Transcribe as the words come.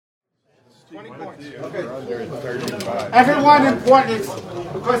Everyone important,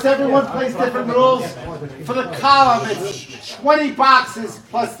 because everyone plays different rules. For the column, it's 20 boxes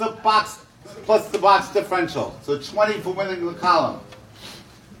plus the box differential. So 20 for winning the column.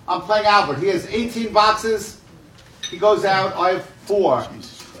 I'm playing Albert. He has 18 boxes. He goes out. I have 4.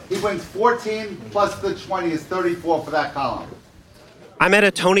 He wins 14 plus the 20 is 34 for that column. I'm at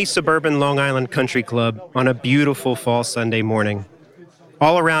a Tony suburban Long Island country club on a beautiful fall Sunday morning.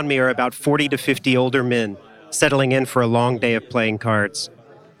 All around me are about 40 to 50 older men settling in for a long day of playing cards.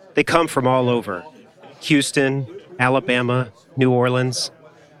 They come from all over: Houston, Alabama, New Orleans.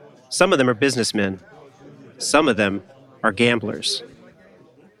 Some of them are businessmen. Some of them are gamblers.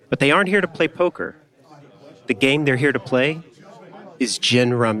 But they aren't here to play poker. The game they're here to play is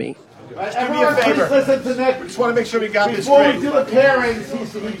gin rummy. Everyone, please listen to Nick. We just want to make sure we got this Before straight. we do the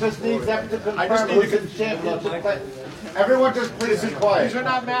pairings, he just needs them to confirm who's in championship. Everyone just please be quiet. These are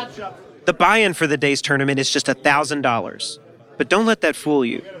not matchups. The buy-in for the day's tournament is just $1,000. But don't let that fool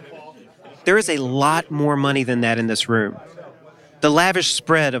you. There is a lot more money than that in this room. The lavish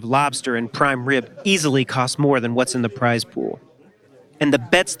spread of lobster and prime rib easily costs more than what's in the prize pool. And the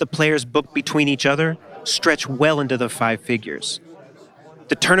bets the players book between each other stretch well into the 5 figures.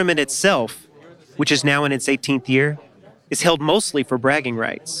 The tournament itself, which is now in its 18th year, is held mostly for bragging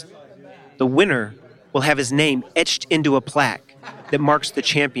rights. The winner will have his name etched into a plaque that marks the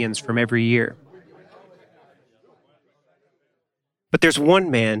champions from every year. But there's one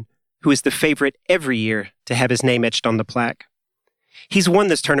man who is the favorite every year to have his name etched on the plaque. He's won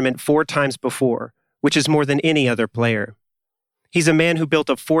this tournament 4 times before, which is more than any other player. He's a man who built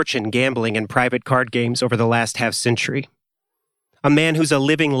a fortune gambling in private card games over the last half-century. A man who's a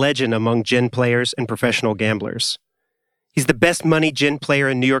living legend among gin players and professional gamblers. He's the best money gin player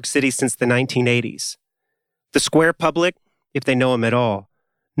in New York City since the 1980s. The square public, if they know him at all,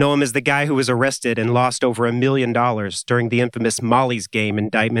 know him as the guy who was arrested and lost over $1 million during the infamous Molly's Game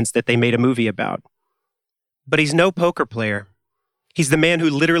indictments that they made a movie about. But he's no poker player. He's the man who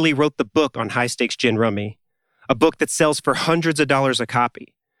literally wrote the book on high-stakes gin rummy, a book that sells for hundreds of dollars a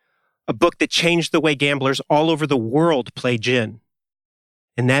copy, a book that changed the way gamblers all over the world play gin.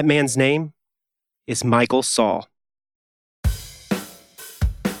 And that man's name is Michael Saul.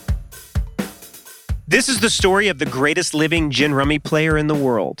 This is the story of the greatest living gin rummy player in the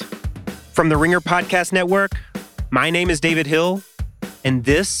world. From the Ringer Podcast Network, my name is David Hill, and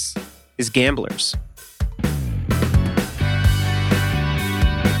this is Gamblers.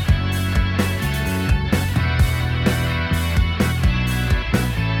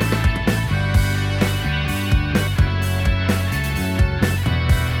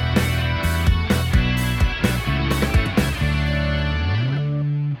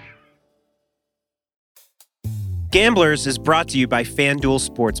 Gamblers is brought to you by FanDuel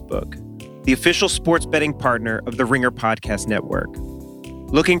Sportsbook, the official sports betting partner of the Ringer Podcast Network.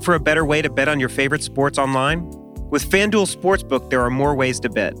 Looking for a better way to bet on your favorite sports online? With FanDuel Sportsbook, there are more ways to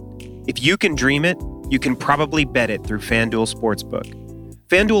bet. If you can dream it, you can probably bet it through FanDuel Sportsbook.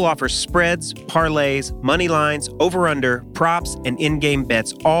 FanDuel offers spreads, parlays, money lines, over-under, props, and in-game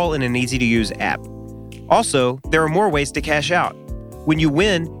bets all in an easy-to-use app. Also, there are more ways to cash out. When you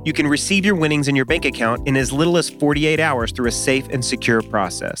win, you can receive your winnings in your bank account in as little as 48 hours through a safe and secure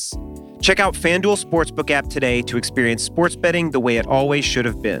process. Check out FanDuel Sportsbook app today to experience sports betting the way it always should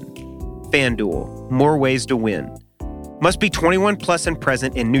have been. FanDuel, more ways to win. Must be 21 plus and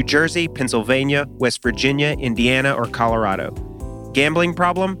present in New Jersey, Pennsylvania, West Virginia, Indiana, or Colorado. Gambling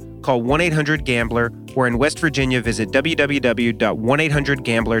problem? Call 1-800-GAMBLER, or in West Virginia, visit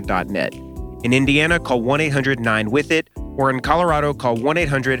www.1800gambler.net. In Indiana, call 1-800-9-WITH-IT, or in Colorado, call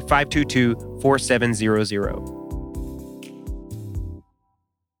 1-800-522-4700.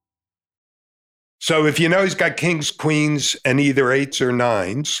 So if you know he's got kings, queens, and either 8s or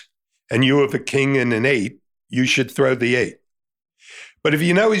 9s, and you have a king and an 8, you should throw the 8. But if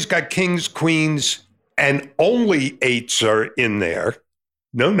you know he's got kings, queens, and only 8s are in there,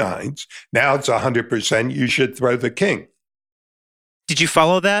 no 9s, now it's 100%, you should throw the king. Did you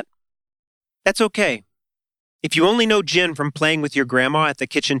follow that? That's okay. If you only know gin from playing with your grandma at the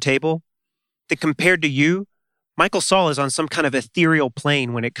kitchen table, then compared to you, Michael Saul is on some kind of ethereal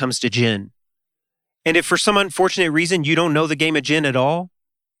plane when it comes to gin. And if for some unfortunate reason you don't know the game of gin at all,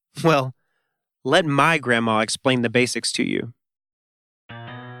 well, let my grandma explain the basics to you.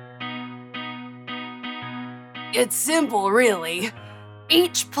 It's simple, really.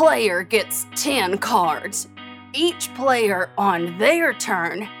 Each player gets 10 cards. Each player on their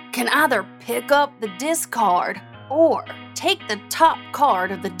turn can either pick up the discard or take the top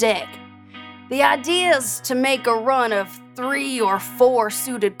card of the deck. The idea is to make a run of 3 or 4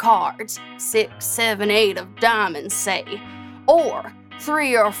 suited cards, 6, 7, 8 of diamonds, say, or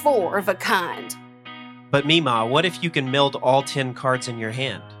 3 or 4 of a kind. But Mima, what if you can meld all 10 cards in your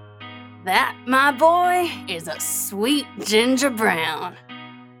hand? That, my boy, is a sweet ginger brown.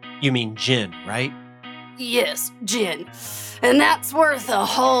 You mean gin, right? Yes, gin. And that's worth a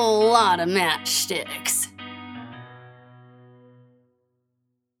whole lot of matchsticks.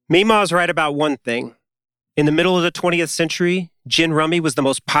 Mima's right about one thing. In the middle of the 20th century, gin rummy was the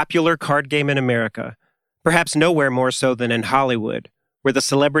most popular card game in America, perhaps nowhere more so than in Hollywood, where the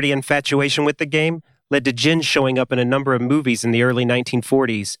celebrity infatuation with the game led to gin showing up in a number of movies in the early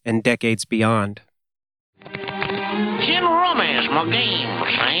 1940s and decades beyond. Gin rummy's my game,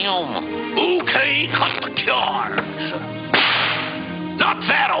 Sam. Okay, cut the cards. Not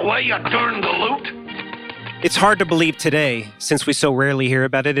that way you turn the loot. It's hard to believe today, since we so rarely hear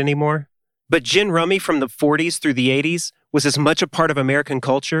about it anymore, but gin rummy from the 40s through the 80s was as much a part of American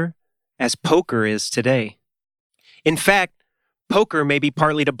culture as poker is today. In fact, poker may be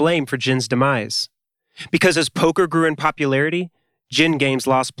partly to blame for gin's demise. Because as poker grew in popularity, gin games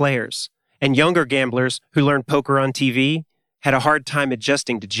lost players, and younger gamblers who learned poker on TV had a hard time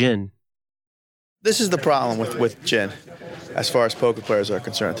adjusting to gin. This is the problem with gin, as far as poker players are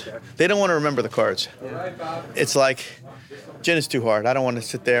concerned. They don't want to remember the cards. It's like, gin is too hard. I don't want to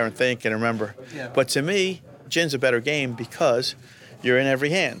sit there and think and remember. But to me, gin's a better game because you're in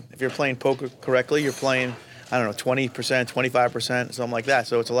every hand. If you're playing poker correctly, you're playing, 20%, 25%, something like that.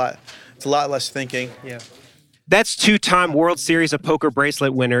 So it's a lot less thinking. Yeah. That's two-time World Series of Poker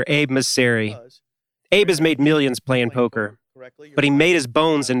bracelet winner Abe Mosseri. Abe has made millions playing poker, but he made his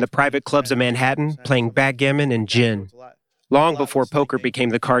bones in the private clubs of Manhattan playing backgammon and gin, long before poker became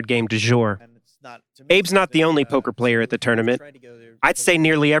the card game du jour. Abe's not the only poker player at the tournament. I'd say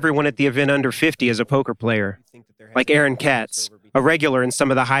nearly everyone at the event under 50 is a poker player, like Aaron Katz, a regular in some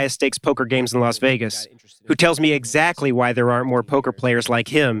of the highest stakes poker games in Las Vegas, who tells me exactly why there aren't more poker players like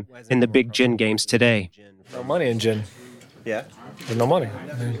him in the big gin games today. No money in gin. Yeah? There's no money.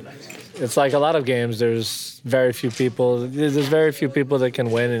 It's like a lot of games. There's very few people. There's very few people that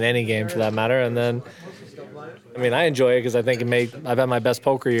can win in any game for that matter. And then, I enjoy it because I think I've had my best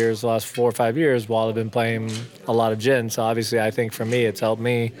poker years the last 4 or 5 years while I've been playing a lot of gin. So obviously I think for me it's helped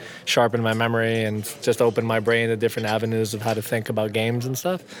me sharpen my memory and just open my brain to different avenues of how to think about games and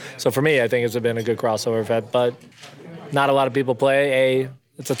stuff. So for me, I think it's been a good crossover effect. But not a lot of people play.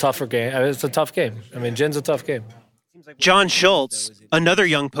 It's a tougher game. It's a tough game. Gin's a tough game. John Schultz, another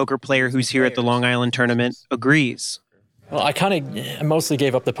young poker player who's here at the Long Island tournament, agrees. Well, I mostly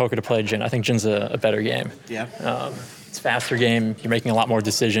gave up the poker to play gin. I think gin's a better game. Yeah. It's a faster game. You're making a lot more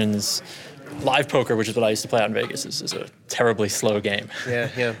decisions. Live poker, which is what I used to play out in Vegas, is a terribly slow game.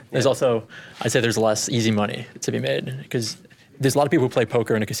 Yeah. There's also, I'd say there's less easy money to be made because there's a lot of people who play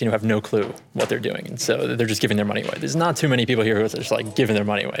poker in a casino who have no clue what they're doing, and so they're just giving their money away. There's not too many people here who are just like giving their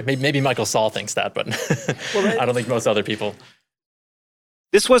money away. Maybe Michael Saul thinks that, but I don't think most other people.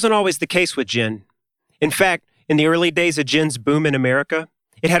 This wasn't always the case with gin. In fact, in the early days of gin's boom in America,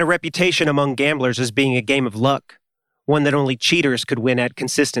 it had a reputation among gamblers as being a game of luck, one that only cheaters could win at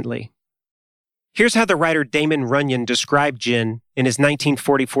consistently. Here's how the writer Damon Runyon described gin in his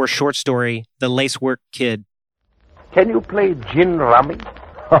 1944 short story, The Lacework Kid. Can you play gin rummy?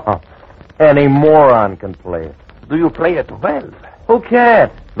 Any moron can play it. Do you play it well? Who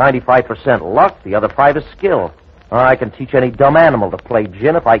can't? 95% luck, the other 5 is skill. I can teach any dumb animal to play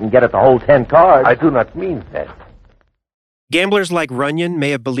gin if I can get it to hold 10 cards. I do not mean that. Gamblers like Runyon may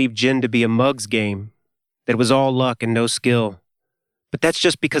have believed gin to be a mug's game, that it was all luck and no skill. But that's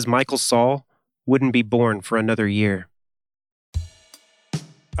just because Michael Saul wouldn't be born for another year.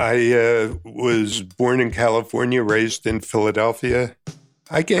 I was born in California, raised in Philadelphia.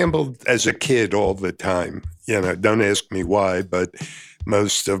 I gambled as a kid all the time. Don't ask me why, but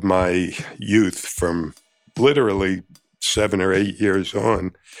most of my youth from literally 7 or 8 years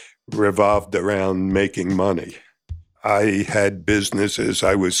on revolved around making money. I had businesses.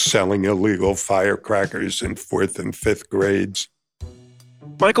 I was selling illegal firecrackers in 4th and 5th grades.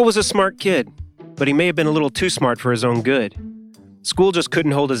 Michael was a smart kid, but he may have been a little too smart for his own good. School just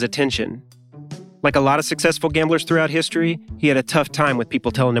couldn't hold his attention. Like a lot of successful gamblers throughout history, he had a tough time with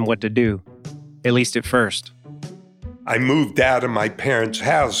people telling him what to do, at least at first. I moved out of my parents'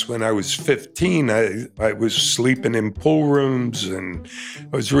 house when I was 15. I was sleeping in pool rooms, and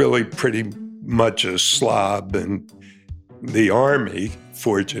I was really pretty much a slob. And the Army,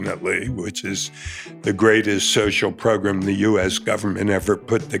 fortunately, which is the greatest social program the U.S. government ever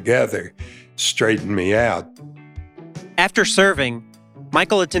put together, straightened me out. After serving,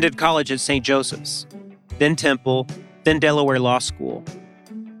 Michael attended college at St. Joseph's, then Temple, then Delaware Law School.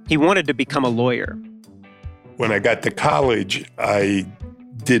 He wanted to become a lawyer. When I got to college, I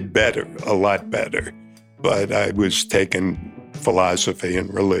did better, a lot better. But I was taking philosophy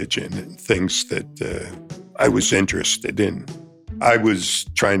and religion and things that I was interested in. I was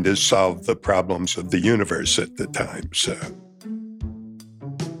trying to solve the problems of the universe at the time, so.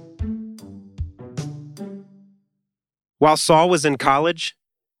 While Saul was in college,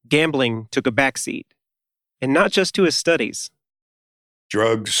 gambling took a backseat. And not just to his studies.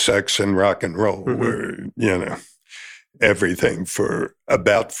 Drugs, sex, and rock and roll were, everything for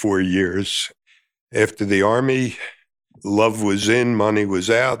about 4 years. After the Army, love was in, money was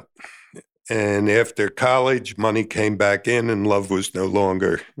out. And after college, money came back in and love was no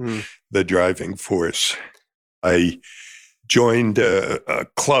longer the driving force. I joined a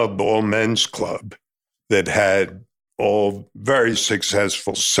club, all men's club, that had all very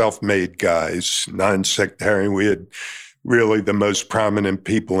successful self-made guys, non-sectarian. We had really the most prominent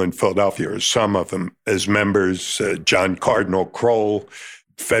people in Philadelphia, or some of them, as members, John Cardinal Kroll,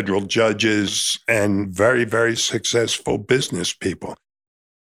 federal judges, and very, very successful business people.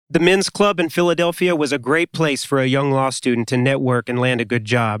 The men's club in Philadelphia was a great place for a young law student to network and land a good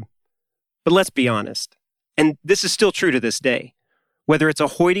job. But let's be honest, and this is still true to this day, whether it's a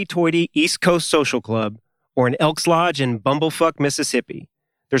hoity-toity East Coast social club or an Elks Lodge in Bumblefuck, Mississippi,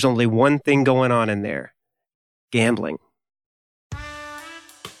 there's only one thing going on in there: gambling.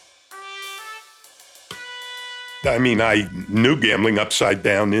 I mean, I knew gambling upside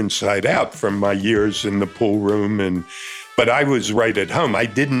down, inside out from my years in the pool room, but I was right at home. I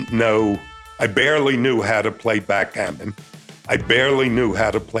barely knew how to play backgammon. I barely knew how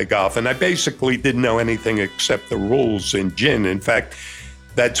to play golf, and I basically didn't know anything except the rules in gin. In fact,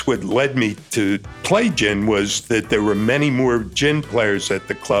 that's what led me to play gin, was that there were many more gin players at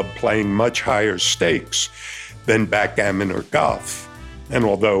the club playing much higher stakes than backgammon or golf. And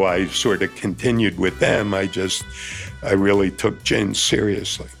although I sort of continued with them, I really took gin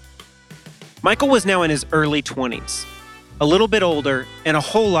seriously. Michael was now in his early 20s, a little bit older and a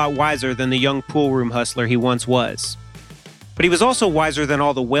whole lot wiser than the young pool room hustler he once was. But he was also wiser than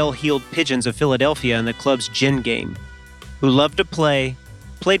all the well-heeled pigeons of Philadelphia in the club's gin game, who loved to play,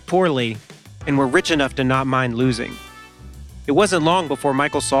 played poorly, and were rich enough to not mind losing. It wasn't long before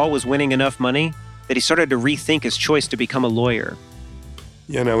Michael Saul was winning enough money that he started to rethink his choice to become a lawyer.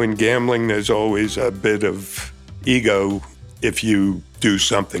 In gambling, there's always a bit of ego if you do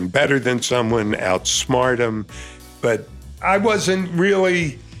something better than someone, outsmart them. But I wasn't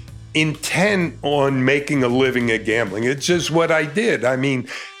really intent on making a living at gambling. It's just what I did. I mean,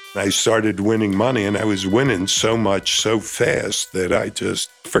 I started winning money, and I was winning so much so fast that I just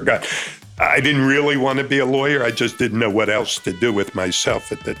forgot. I didn't really want to be a lawyer. I just didn't know what else to do with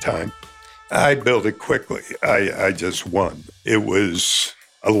myself at the time. I built it quickly. I just won. It was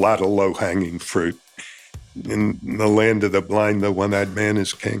a lot of low-hanging fruit. In the land of the blind, the one-eyed man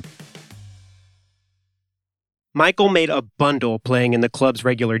is king. Michael made a bundle playing in the club's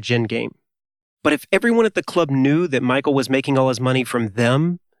regular gin game. But if everyone at the club knew that Michael was making all his money from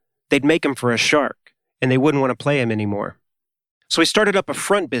them, they'd make him for a shark, and they wouldn't want to play him anymore. So he started up a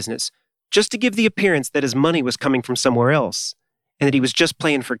front business just to give the appearance that his money was coming from somewhere else, and that he was just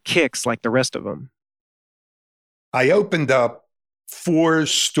playing for kicks like the rest of them. I opened up 4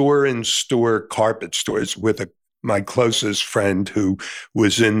 store-in-store carpet stores with my closest friend who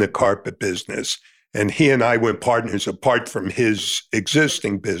was in the carpet business. And he and I were partners apart from his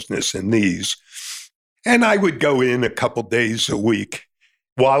existing business in these. And I would go in a couple days a week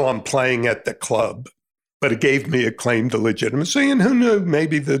while I'm playing at the club. But it gave me a claim to legitimacy, and who knew,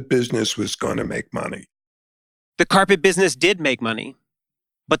 maybe the business was going to make money. The carpet business did make money,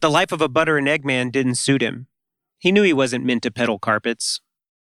 but the life of a butter and egg man didn't suit him. He knew he wasn't meant to peddle carpets.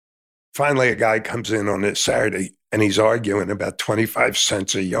 Finally, a guy comes in on a Saturday, and he's arguing about 25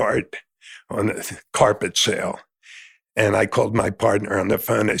 cents a yard on a carpet sale. And I called my partner on the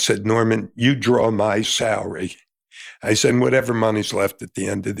phone. I said, Norman, you draw my salary. I said, whatever money's left at the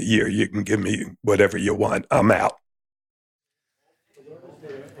end of the year, you can give me whatever you want. I'm out.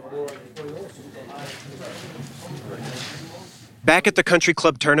 Back at the country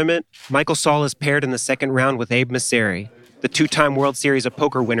club tournament, Michael Saul is paired in the second round with Abe Masseri, the 2-time World Series of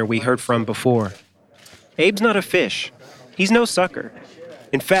Poker winner we heard from before. Abe's not a fish. He's no sucker.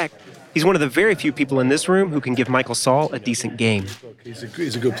 In fact, he's one of the very few people in this room who can give Michael Saul a decent game. He's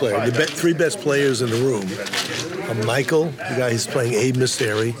a good player. The 3 best players in the room are Michael, the guy who's playing Abe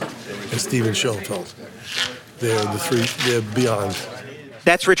Masseri, and Steven Schoenfeld. They're the 3, they're beyond.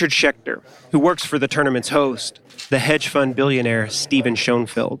 That's Richard Schechter, who works for the tournament's host. the hedge fund billionaire Stephen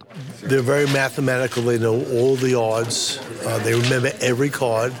Schoenfeld. They're very mathematical. They know all the odds. They remember every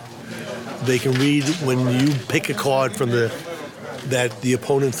card. They can read when you pick a card from that the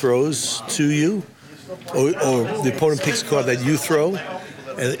opponent throws to you, or the opponent picks a card that you throw,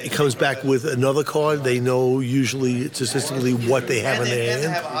 and it comes back with another card. They know usually statistically what they have in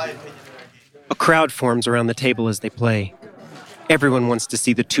their hand. A crowd forms around the table as they play. Everyone wants to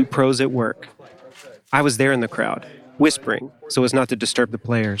see the two pros at work. I was there in the crowd, whispering so as not to disturb the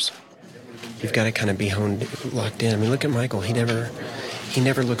players. You've got to kind of be locked in. I mean, look at Michael. He never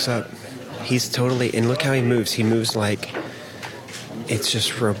looks up. He's totally, and look how he moves. He moves like it's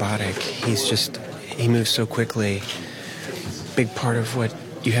just robotic. He moves so quickly. Big part of what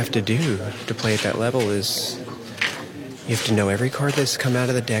you have to do to play at that level is you have to know every card that's come out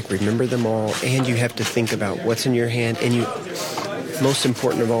of the deck, remember them all, and you have to think about what's in your hand. And most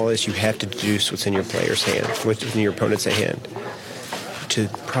important of all is you have to deduce what's in your player's hand, what's in your opponent's hand. To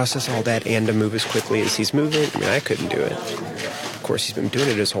process all that and to move as quickly as he's moving, I mean, I couldn't do it. Of course, he's been doing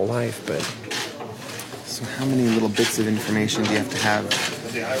it his whole life, but... So how many little bits of information do you have to have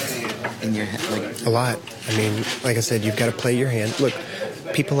in your head? A lot. I mean, like I said, you've got to play your hand. Look,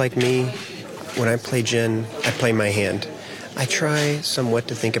 people like me, when I play Gin, I play my hand. I try somewhat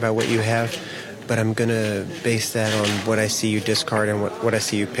to think about what you have, but I'm going to base that on what I see you discard and what I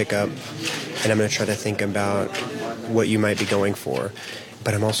see you pick up. And I'm going to try to think about what you might be going for.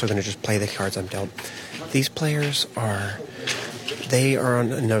 But I'm also going to just play the cards I'm dealt. These players they are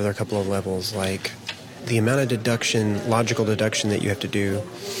on another couple of levels. Like, the amount of deduction, logical deduction that you have to do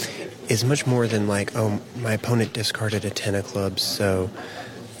is much more than like, oh, my opponent discarded a 10 of clubs, so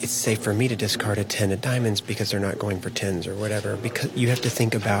it's safe for me to discard a 10 of diamonds because they're not going for 10s or whatever. Because you have to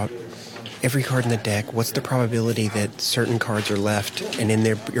think about every card in the deck, what's the probability that certain cards are left and in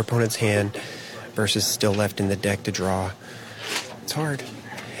your opponent's hand versus still left in the deck to draw. It's hard.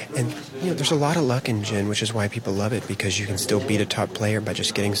 And, there's a lot of luck in Gin, which is why people love it, because you can still beat a top player by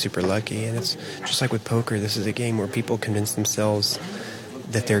just getting super lucky. And it's just like with poker, this is a game where people convince themselves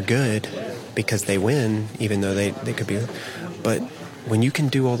that they're good because they win, even though they could be. But when you can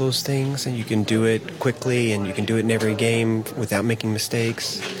do all those things and you can do it quickly and you can do it in every game without making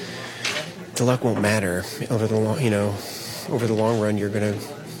mistakes, the luck won't matter. Over the long run, you're going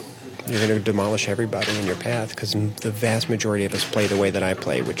to demolish everybody in your path, because the vast majority of us play the way that I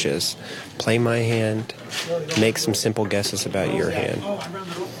play, which is play my hand, make some simple guesses about your hand.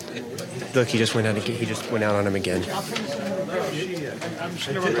 Look, he just went out on him again.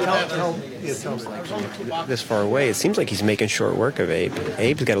 This far away, it seems like he's making short work of Abe.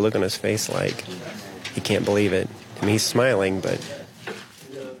 Abe's got a look on his face like he can't believe it. I mean, he's smiling, but...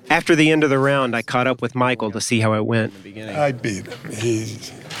 After the end of the round, I caught up with Michael to see how it went. I beat him.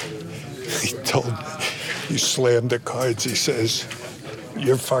 He told me, he slammed the cards. He says,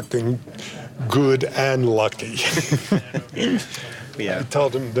 "You're fucking good and lucky." Yeah. I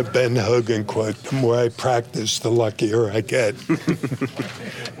told him the Ben Hogan quote, "The more I practice, the luckier I get."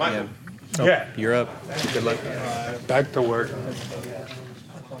 Yeah. You're up. Good luck. Back to work.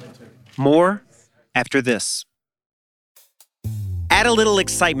 More after this. Add a little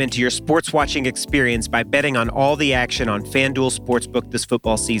excitement to your sports watching experience by betting on all the action on FanDuel Sportsbook this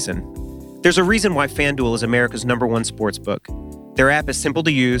football season. There's a reason why FanDuel is America's #1 sportsbook. Their app is simple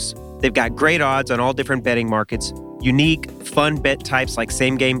to use. They've got great odds on all different betting markets, unique, fun bet types like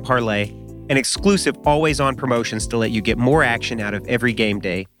same-game parlay, and exclusive always-on promotions to let you get more action out of every game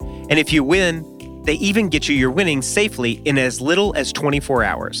day. And if you win, they even get you your winnings safely in as little as 24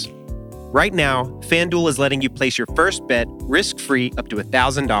 hours. Right now, FanDuel is letting you place your first bet risk-free up to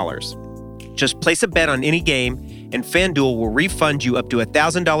 $1,000. Just place a bet on any game, and FanDuel will refund you up to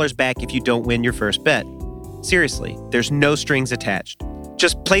 $1,000 back if you don't win your first bet. Seriously, there's no strings attached.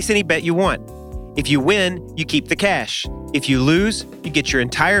 Just place any bet you want. If you win, you keep the cash. If you lose, you get your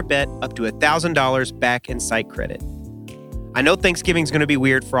entire bet up to $1,000 back in site credit. I know Thanksgiving's going to be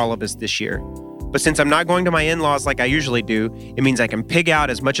weird for all of us this year, but since I'm not going to my in-laws like I usually do, it means I can pig out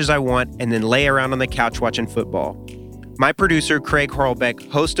as much as I want and then lay around on the couch watching football. My producer, Craig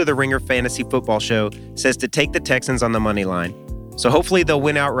Horlbeck, host of the Ringer Fantasy Football Show, says to take the Texans on the money line. So hopefully they'll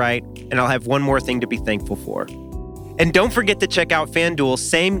win outright, and I'll have one more thing to be thankful for. And don't forget to check out FanDuel's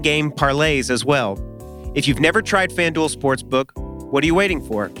same-game parlays as well. If you've never tried FanDuel Sportsbook, what are you waiting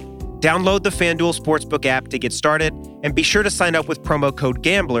for? Download the FanDuel Sportsbook app to get started, and be sure to sign up with promo code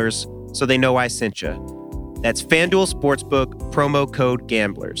GAMBLERS so they know I sent you. That's FanDuel Sportsbook, promo code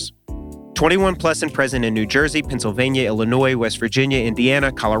GAMBLERS. 21 plus and present in New Jersey, Pennsylvania, Illinois, West Virginia,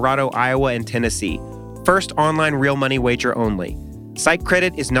 Indiana, Colorado, Iowa, and Tennessee. First online real money wager only. Site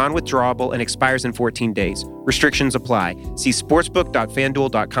credit is non-withdrawable and expires in 14 days. Restrictions apply. See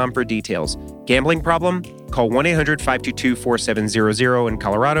sportsbook.fanduel.com for details. Gambling problem? Call 1-800-522-4700 in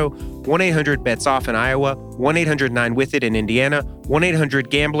Colorado, 1-800-BETS-OFF in Iowa, 1-800-9-WITH-IT in Indiana,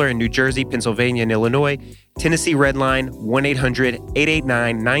 1-800-GAMBLER in New Jersey, Pennsylvania, and Illinois, Tennessee Redline,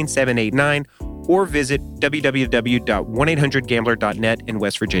 1-800-889-9789, or visit www.1800gambler.net in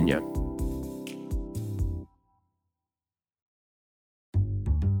West Virginia.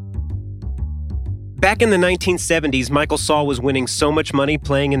 Back in the 1970s, Michael Saul was winning so much money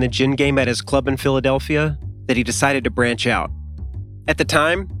playing in the gin game at his club in Philadelphia that he decided to branch out. At the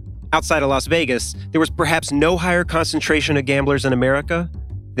time, outside of Las Vegas, there was perhaps no higher concentration of gamblers in America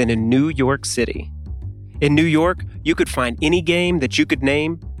than in New York City. In New York, you could find any game that you could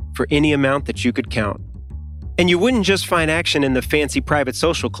name for any amount that you could count. And you wouldn't just find action in the fancy private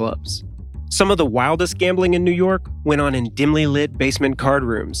social clubs. Some of the wildest gambling in New York went on in dimly lit basement card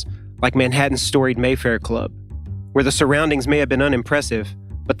rooms, like Manhattan's storied Mayfair Club, where the surroundings may have been unimpressive,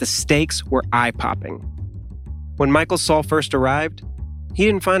 but the stakes were eye-popping. When Michael Saul first arrived, he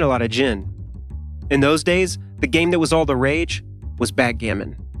didn't find a lot of gin. In those days, the game that was all the rage was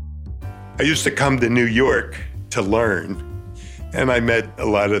backgammon. I used to come to New York to learn, and I met a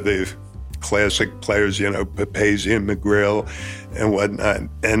lot of the classic players, Papazian, McGrill, and whatnot.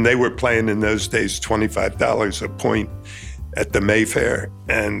 And they were playing in those days $25 a point at the Mayfair,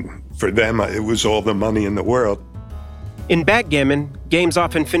 and for them, it was all the money in the world. In backgammon, games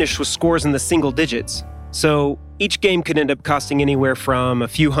often finished with scores in the single digits, so each game could end up costing anywhere from a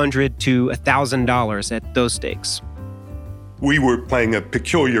few $100 to $1,000 at those stakes. We were playing a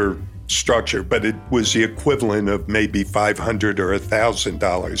peculiar structure, but it was the equivalent of maybe $500 or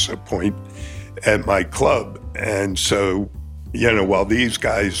 $1,000 a point at my club. And so, while these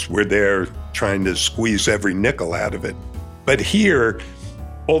guys were there trying to squeeze every nickel out of it. But here,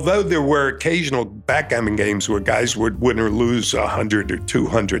 although there were occasional backgammon games where guys would win or lose 100 or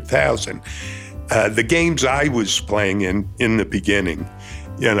 200,000, the games I was playing in the beginning,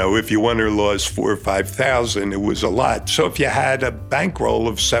 if you won or lost 4,000 or 5,000, it was a lot. So if you had a bankroll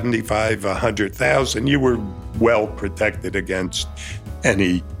of 75, 100,000, you were well protected against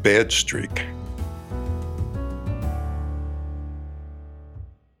any bad streak.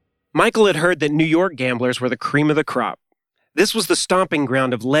 Michael had heard that New York gamblers were the cream of the crop. This was the stomping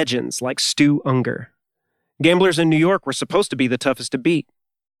ground of legends like Stu Unger. Gamblers in New York were supposed to be the toughest to beat.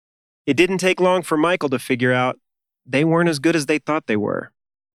 It didn't take long for Michael to figure out they weren't as good as they thought they were.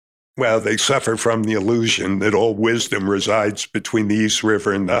 Well, they suffer from the illusion that all wisdom resides between the East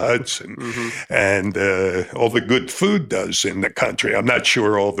River and the Hudson, and all the good food does in the country. I'm not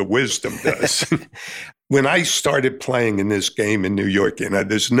sure all the wisdom does. When I started playing in this game in New York,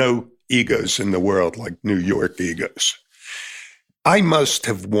 there's no egos in the world like New York egos. I must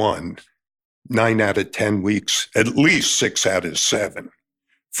have won 9 out of 10 weeks, at least 6 out of 7,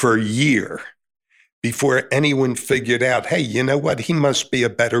 for a year before anyone figured out, hey, you know what? He must be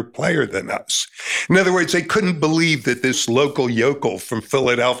a better player than us. In other words, they couldn't believe that this local yokel from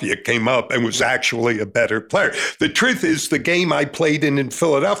Philadelphia came up and was actually a better player. The truth is, the game I played in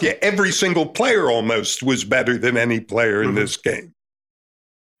Philadelphia, every single player almost was better than any player in this game.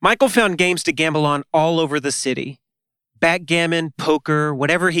 Michael found games to gamble on all over the city. Backgammon, poker,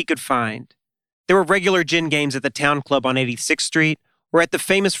 whatever he could find. There were regular gin games at the Town Club on 86th Street or at the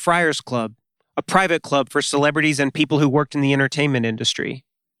famous Friars Club, a private club for celebrities and people who worked in the entertainment industry.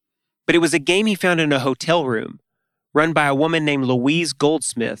 But it was a game he found in a hotel room, run by a woman named Louise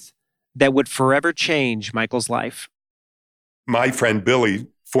Goldsmith, that would forever change Michael's life. My friend Billy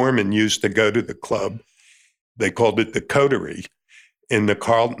Foreman used to go to the club. They called it the Coterie, in the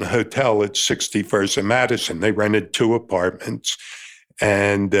Carlton Hotel at 61st and Madison. They rented 2 apartments,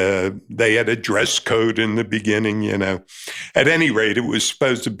 and they had a dress code in the beginning, At any rate, it was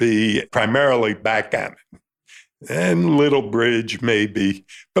supposed to be primarily backgammon and little bridge maybe.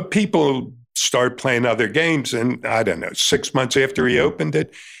 But people started playing other games, and I don't know, 6 months after he opened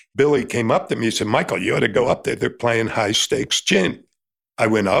it, Billy came up to me and said, Michael, you ought to go up there. They're playing high-stakes gin. I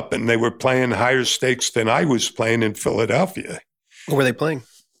went up, and they were playing higher stakes than I was playing in Philadelphia. What were they playing?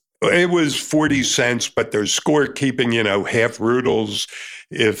 It was 40 cents, but there's scorekeeping, half roodles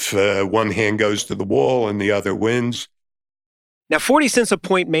if one hand goes to the wall and the other wins. Now, 40 cents a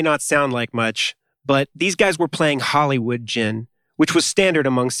point may not sound like much, but these guys were playing Hollywood gin, which was standard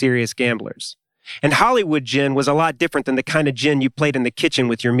among serious gamblers. And Hollywood gin was a lot different than the kind of gin you played in the kitchen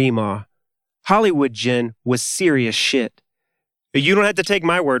with your meemaw. Hollywood gin was serious shit. You don't have to take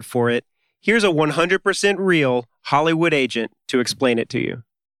my word for it. Here's a 100% real Hollywood agent to explain it to you.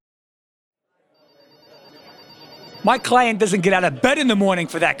 My client doesn't get out of bed in the morning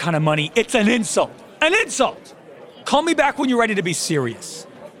for that kind of money. It's an insult. An insult! Call me back when you're ready to be serious.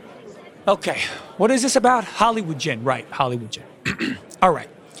 Okay, what is this about? Hollywood gin. Right, Hollywood gin. All right.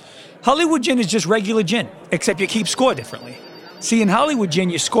 Hollywood gin is just regular gin, except you keep score differently. See, in Hollywood gin,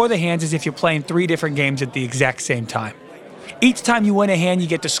 you score the hands as if you're playing 3 different games at the exact same time. Each time you win a hand, you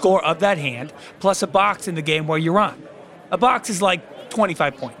get the score of that hand, plus a box in the game where you're on. A box is like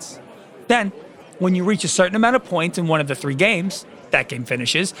 25 points. Then, when you reach a certain amount of points in one of the 3 games, that game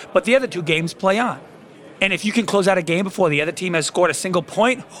finishes, but the other 2 games play on. And if you can close out a game before the other team has scored a single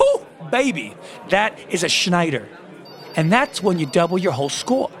point, whoo, baby, that is a Schneider. And that's when you double your whole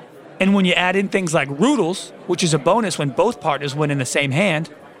score. And when you add in things like Roodles, which is a bonus when both partners win in the same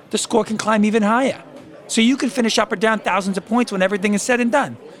hand, the score can climb even higher. So you can finish up or down thousands of points when everything is said and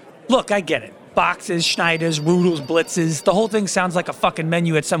done. Look, I get it. Boxes, Schneiders, Roodles, Blitzes, the whole thing sounds like a fucking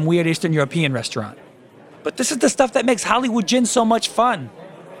menu at some weird Eastern European restaurant. But this is the stuff that makes Hollywood gin so much fun.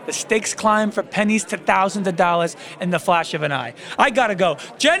 The stakes climb from pennies to thousands of dollars in the flash of an eye. I gotta go.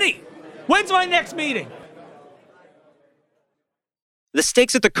 Jenny, when's my next meeting? The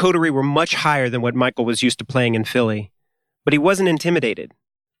stakes at the Coterie were much higher than what Michael was used to playing in Philly. But he wasn't intimidated.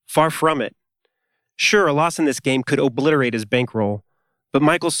 Far from it. Sure, a loss in this game could obliterate his bankroll, but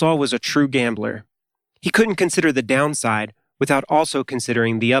Michael Saul was a true gambler. He couldn't consider the downside without also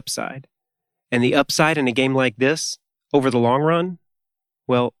considering the upside. And the upside in a game like this, over the long run,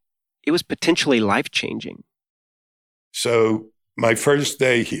 well, it was potentially life-changing. So my first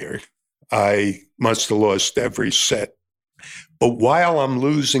day here, I must have lost every set. But while I'm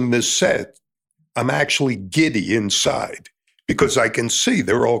losing this set, I'm actually giddy inside because I can see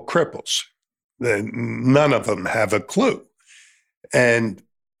they're all cripples. None of them have a clue. And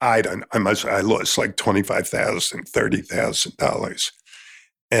I lost like $25,000, $30,000.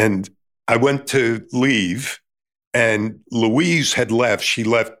 And I went to leave, and Louise had left. She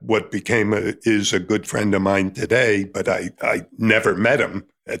left what is a good friend of mine today, but I never met him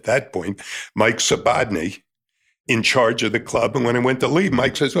at that point, Mike Sabodny, in charge of the club. And when I went to leave,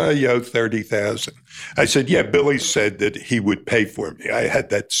 Mike says, well, you owe $30,000. I said, yeah, Billy said that he would pay for me. I had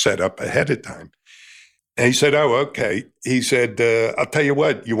that set up ahead of time. And he said, oh, okay. He said, I'll tell you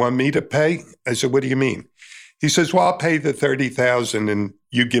what, you want me to pay? I said, what do you mean? He says, well, I'll pay the $30,000 and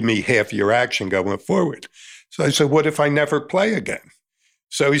you give me half your action going forward. So I said, what if I never play again?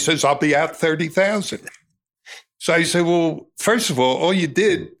 So he says, I'll be out $30,000. So I said, well, first of all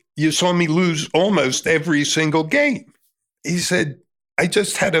you saw me lose almost every single game. He said, I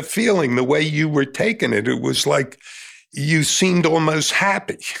just had a feeling the way you were taking it. It was like you seemed almost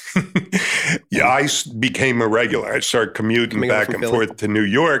happy. Yeah, I became a regular. I started commuting back and forth to New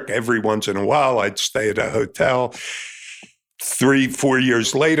York. Every once in a while, I'd stay at a hotel. 3-4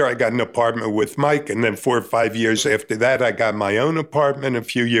 years later, I got an apartment with Mike. And then 4 or 5 years after that, I got my own apartment. A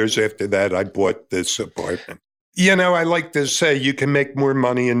few years after that, I bought this apartment. You know, I like to say you can make more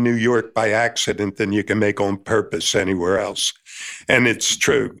money in New York by accident than you can make on purpose anywhere else. And it's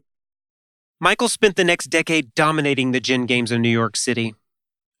true. Michael spent the next decade dominating the gin games of New York City.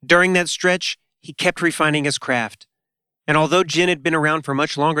 During that stretch, he kept refining his craft. And although gin had been around for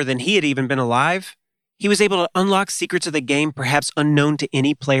much longer than he had even been alive, he was able to unlock secrets of the game perhaps unknown to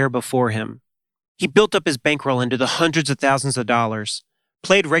any player before him. He built up his bankroll into the hundreds of thousands of dollars,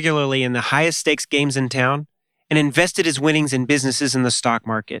 played regularly in the highest stakes games in town, and invested his winnings in businesses in the stock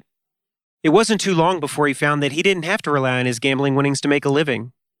market. It wasn't too long before he found that he didn't have to rely on his gambling winnings to make a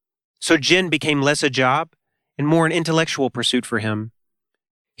living. So gin became less a job and more an intellectual pursuit for him.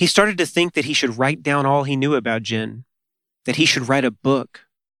 He started to think that he should write down all he knew about gin, that he should write a book.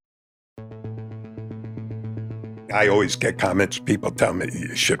 I always get comments. People tell me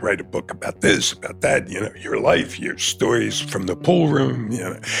you should write a book about this, about that, your life, your stories from the pool room,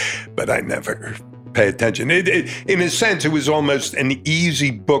 but I never pay attention. In a sense, it was almost an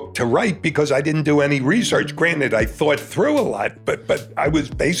easy book to write because I didn't do any research. Granted, I thought through a lot, but I was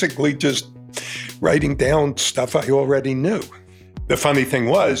basically just writing down stuff I already knew. The funny thing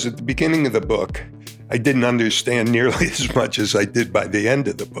was, at the beginning of the book, I didn't understand nearly as much as I did by the end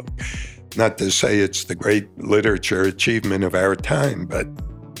of the book. Not to say it's the great literature achievement of our time, but...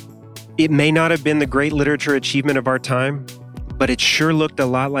 It may not have been the great literature achievement of our time, but it sure looked a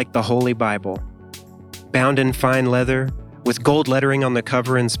lot like the Holy Bible. Bound in fine leather, with gold lettering on the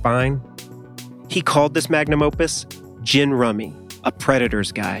cover and spine. He called this magnum opus Gin Rummy, a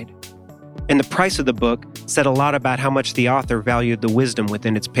Predator's Guide. And the price of the book said a lot about how much the author valued the wisdom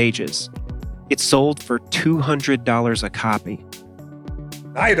within its pages. It sold for $200 a copy.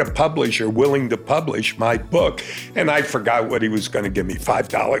 I had a publisher willing to publish my book, and I forgot what he was going to give me,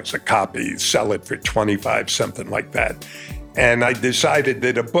 $5 a copy, sell it for $25, something like that. And I decided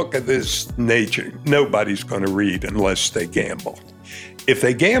that a book of this nature, nobody's going to read unless they gamble. If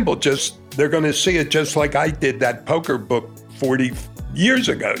they gamble, they're going to see it just like I did that poker book 40 years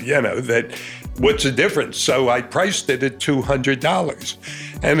ago, that what's the difference? So I priced it at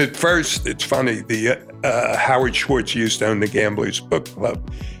 $200. And at first, it's funny, Howard Schwartz used to own the Gamblers Book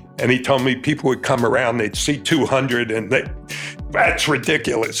Club. And he told me people would come around, they'd see 200 and that's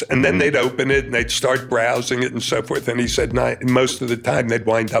ridiculous. And then they'd open it and they'd start browsing it and so forth. And he said, most of the time they'd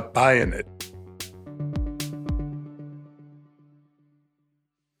wind up buying it.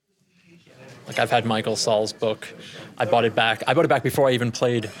 Like I've had Michael Saul's book. I bought it back before I even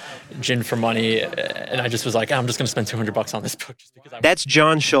played Gin for Money, and I just was like, I'm just going to spend $200 on this book. Just because That's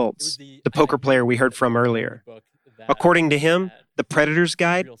John Schultz, the poker player we heard from earlier. According to him, The Predator's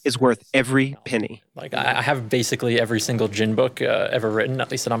Guide is worth every penny. Like I have basically every single gin book ever written,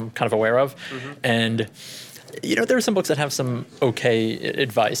 at least that I'm kind of aware of, and there are some books that have some okay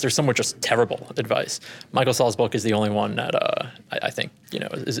advice. There's some with just terrible advice. Michael Saul's book is the only one that I think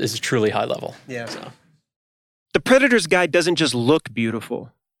is truly high level. Yeah. So. The Predator's Guide doesn't just look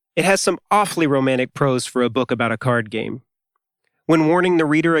beautiful. It has some awfully romantic prose for a book about a card game. When warning the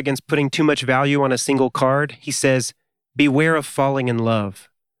reader against putting too much value on a single card, he says, "Beware of falling in love."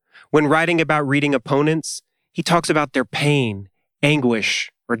 When writing about reading opponents, he talks about their pain,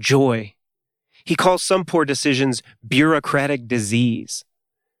 anguish, or joy. He calls some poor decisions bureaucratic disease.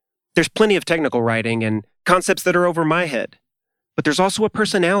 There's plenty of technical writing and concepts that are over my head, but there's also a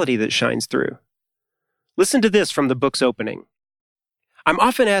personality that shines through. Listen to this from the book's opening. I'm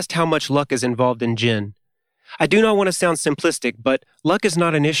often asked how much luck is involved in gin. I do not want to sound simplistic, but luck is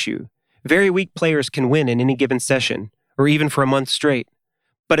not an issue. Very weak players can win in any given session, or even for a month straight.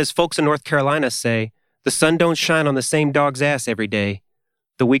 But as folks in North Carolina say, the sun don't shine on the same dog's ass every day.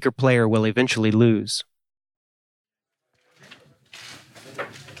 The weaker player will eventually lose.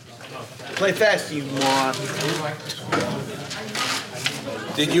 Play fast, you moron.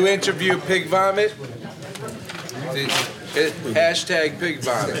 Did you interview Pig Vomit? Hashtag Pig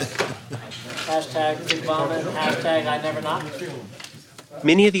Vomit. Hashtag Pig Vomit. Hashtag I never not.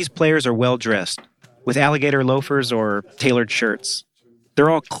 Many of these players are well-dressed, with alligator loafers or tailored shirts. They're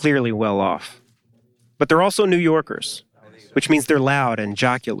all clearly well off. But they're also New Yorkers, which means they're loud and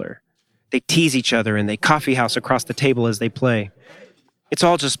jocular. They tease each other and they coffeehouse across the table as they play. It's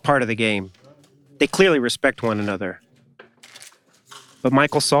all just part of the game. They clearly respect one another. But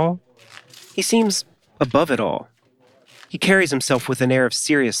Michael Saul? He seems above it all. He carries himself with an air of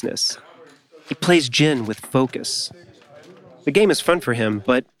seriousness. He plays gin with focus. The game is fun for him,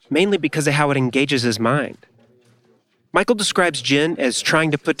 but mainly because of how it engages his mind. Michael describes gin as trying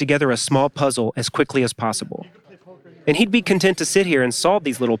to put together a small puzzle as quickly as possible. And he'd be content to sit here and solve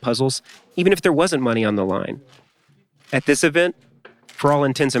these little puzzles, even if there wasn't money on the line. At this event, for all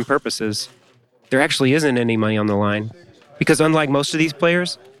intents and purposes, there actually isn't any money on the line. Because unlike most of these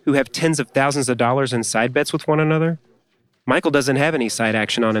players, who have tens of thousands of dollars in side bets with one another, Michael doesn't have any side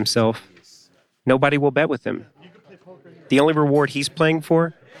action on himself. Nobody will bet with him. The only reward he's playing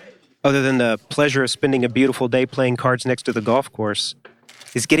for, other than the pleasure of spending a beautiful day playing cards next to the golf course,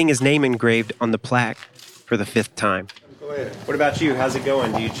 is getting his name engraved on the plaque for the 5th time. What about you? How's it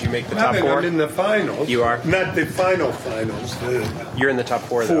going? Did you make the top 4? I'm in the finals. You are? Not the finals. You're in the top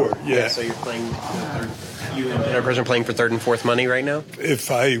 4, though. 4, yeah. So you're playing... You and another person playing for 3rd and 4th money right now? If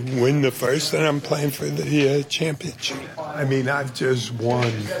I win the first, then I'm playing for the championship. I mean, I've just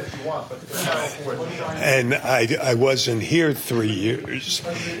won. And I wasn't here 3 years.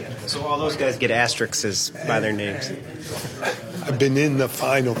 So all those guys get asterisks by their names. I've been in the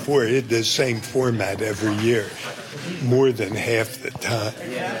Final 4 in the same format every year, more than half the time.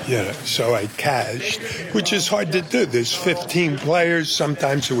 So I cashed, which is hard to do. There's 15 players.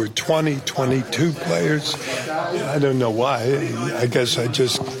 Sometimes there were 20, 22 players. I don't know why. I guess I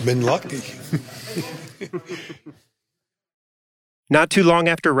just been lucky. Not too long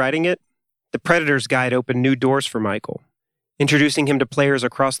after writing it, The Predator's Guide opened new doors for Michael, introducing him to players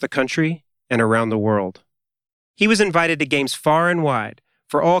across the country and around the world. He was invited to games far and wide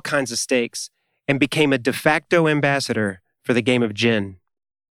for all kinds of stakes and became a de facto ambassador for the game of gin.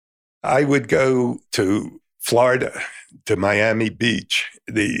 I would go to Florida, to Miami Beach,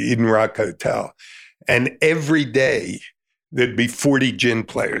 the Eden Rock Hotel, and every day there'd be 40 gin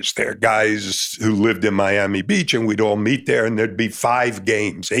players there, guys who lived in Miami Beach, and we'd all meet there, and there'd be 5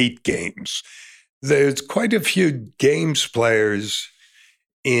 games, 8 games. There's quite a few games players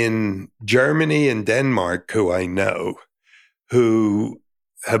in Germany and Denmark who I know, who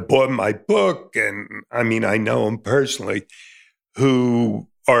have bought my book, and I mean, I know them personally, who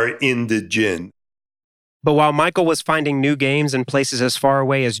are into gin. But while Michael was finding new games in places as far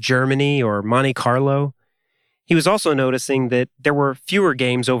away as Germany or Monte Carlo, he was also noticing that there were fewer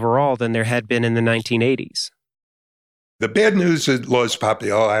games overall than there had been in the 1980s. The bad news is it lost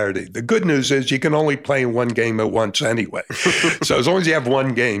popularity. The good news is you can only play one game at once anyway. So as long as you have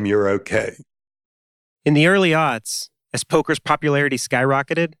one game, you're okay. In the early aughts, as poker's popularity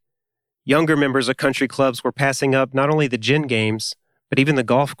skyrocketed, younger members of country clubs were passing up not only the gin games, but even the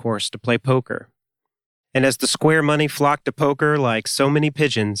golf course to play poker. And as the square money flocked to poker like so many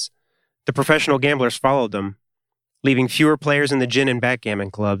pigeons, the professional gamblers followed them, leaving fewer players in the gin and backgammon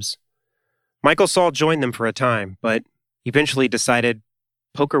clubs. Michael Saul joined them for a time, but eventually decided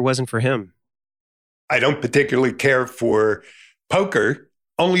poker wasn't for him. I don't particularly care for poker,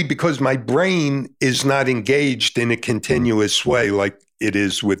 only because my brain is not engaged in a continuous way like it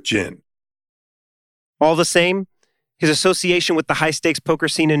is with gin. All the same, his association with the high-stakes poker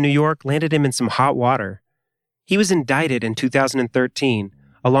scene in New York landed him in some hot water. He was indicted in 2013,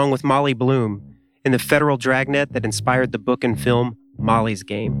 along with Molly Bloom, in the federal dragnet that inspired the book and film Molly's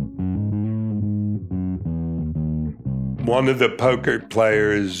Game. One of the poker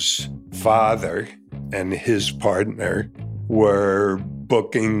players' father and his partner were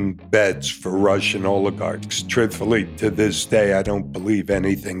booking bets for Russian oligarchs. Truthfully, to this day, I don't believe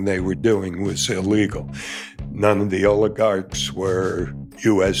anything they were doing was illegal. None of the oligarchs were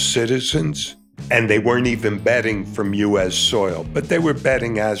U.S. citizens, and they weren't even betting from U.S. soil, but they were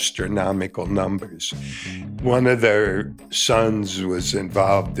betting astronomical numbers. One of their sons was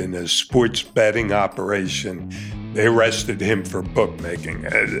involved in a sports betting operation. They arrested him for bookmaking.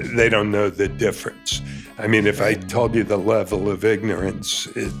 They don't know the difference. I mean, if I told you the level of ignorance,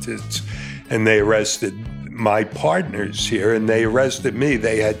 it's and they arrested my partners here, and they arrested me.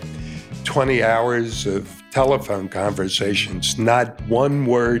 They had 20 hours of telephone conversations, not one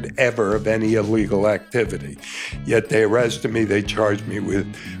word ever of any illegal activity. Yet they arrested me. They charged me with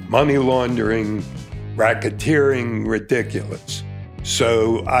money laundering, racketeering, ridiculous.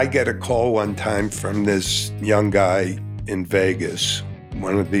 So I get a call one time from this young guy in Vegas,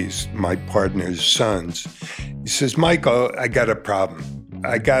 one of these, my partner's sons. He says, Michael, I got a problem.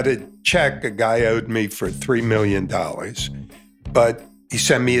 I got a check a guy owed me for $3 million, but he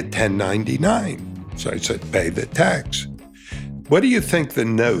sent me a 1099. So I said, pay the tax. What do you think the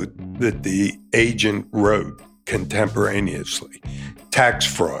note that the agent wrote contemporaneously? Tax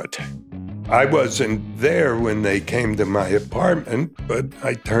fraud. I wasn't there when they came to my apartment, but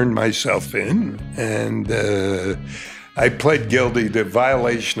I turned myself in and I pled guilty to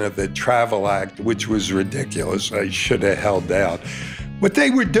violation of the Travel Act, which was ridiculous. I should have held out. What they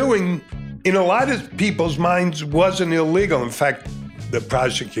were doing, in a lot of people's minds, wasn't illegal. In fact, the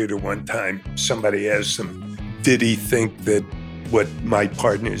prosecutor one time, somebody asked him, did he think that what my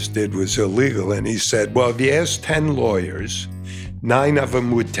partners did was illegal? And he said, well, if you ask 10 lawyers, 9 of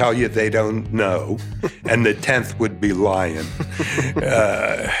them would tell you they don't know, and the 10th would be lying.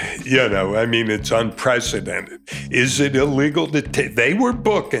 I mean, it's unprecedented. Is it illegal to they were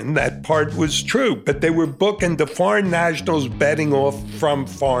booking, that part was true, but they were booking the foreign nationals betting off from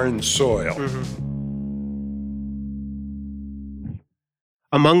foreign soil. Mm-hmm.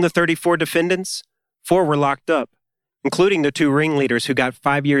 Among the 34 defendants, 4 were locked up, including the 2 ringleaders who got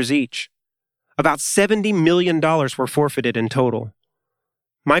 5 years each. About $70 million were forfeited in total.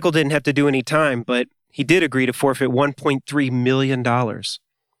 Michael didn't have to do any time, but he did agree to forfeit $1.3 million.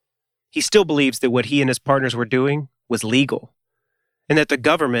 He still believes that what he and his partners were doing was legal, and that the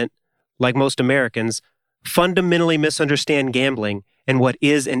government, like most Americans, fundamentally misunderstand gambling and what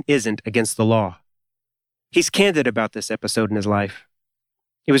is and isn't against the law. He's candid about this episode in his life.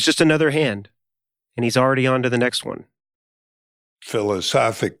 It was just another hand, and he's already on to the next one.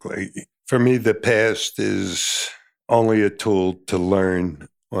 Philosophically, for me, the past is only a tool to learn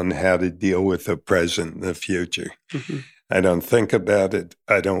on how to deal with the present and the future. Mm-hmm. I don't think about it.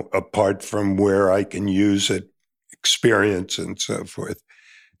 I don't, apart from where I can use it, experience and so forth.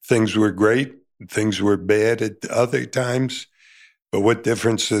 Things were great, things were bad at other times, but what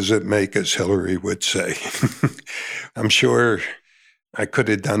difference does it make, as Hillary would say? I'm sure I could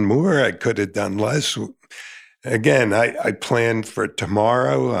have done more, I could have done less. Again, I plan for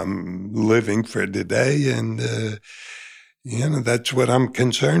tomorrow. I'm living for today, and that's what I'm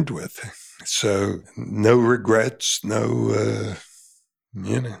concerned with. So no regrets, no.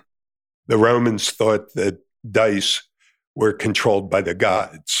 The Romans thought that dice were controlled by the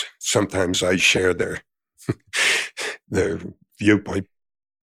gods. Sometimes I share their viewpoint.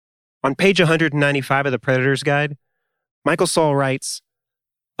 On page 195 of the Predator's Guide, Michael Saul writes,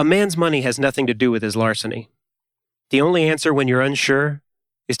 A man's money has nothing to do with his larceny. The only answer when you're unsure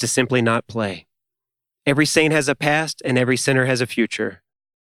is to simply not play. Every saint has a past and every sinner has a future.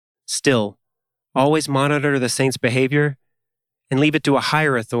 Still, always monitor the saint's behavior and leave it to a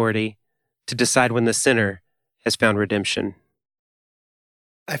higher authority to decide when the sinner has found redemption.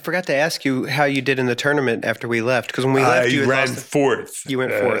 I forgot to ask you how you did in the tournament after we left, because when we left, you ran fourth. You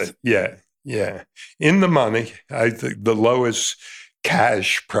went fourth. Yeah. In the money, I think the lowest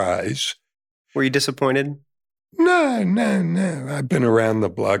cash prize. Were you disappointed? No. I've been around the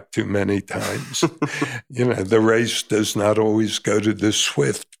block too many times. The race does not always go to the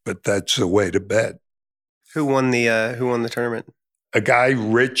swift, but that's the way to bet. Who won the tournament? A guy,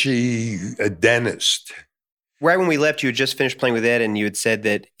 Richie, a dentist. Right when we left, you had just finished playing with Ed, and you had said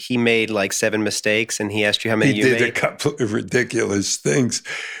that he made like 7 mistakes, and he asked you how many you made. He did a couple of ridiculous things,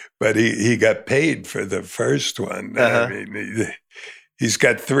 but he got paid for the first one. Uh-huh. I mean, he's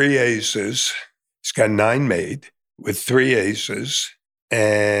got 3 aces. He's got 9 made with 3 aces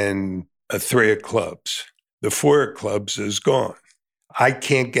and a 3 of clubs. The 4 of clubs is gone. I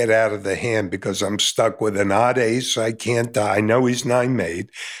can't get out of the hand because I'm stuck with an odd ace. I can't die. I know he's 9 made.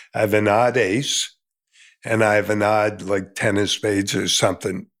 I have an odd ace, and I have an odd, like 10 of spades or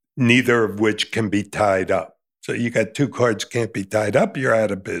something, neither of which can be tied up. So you got 2 cards can't be tied up, you're out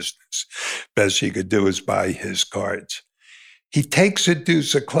of business. Best you could do is buy his cards. He takes a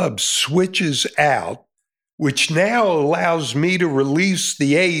deuce of clubs, switches out, which now allows me to release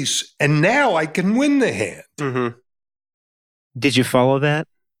the ace, and now I can win the hand. Mm-hmm. Did you follow that?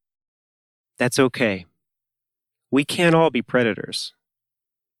 That's okay. We can't all be predators.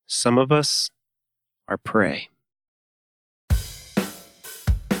 Some of us are prey.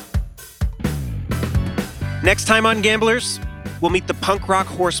 Next time on Gamblers, we'll meet the punk rock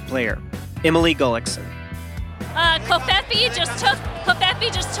horse player, Emily Gullickson. Kofefi just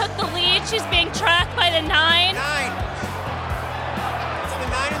took the lead. She's being tracked by the 9. 9. It's the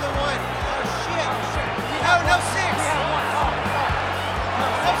 9 and the 1. Oh, shit. No 6.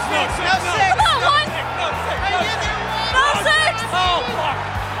 No 6. Come on, 1. Hang in there, 1. No 6. Oh, fuck.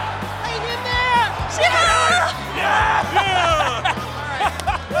 Hang in there.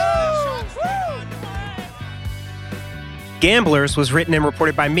 Gamblers was written and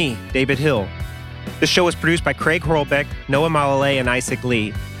reported by me, David Hill. The show was produced by Craig Horlbeck, Noah Malalay, and Isaac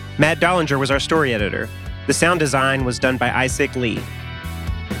Lee. Matt Dollinger was our story editor. The sound design was done by Isaac Lee.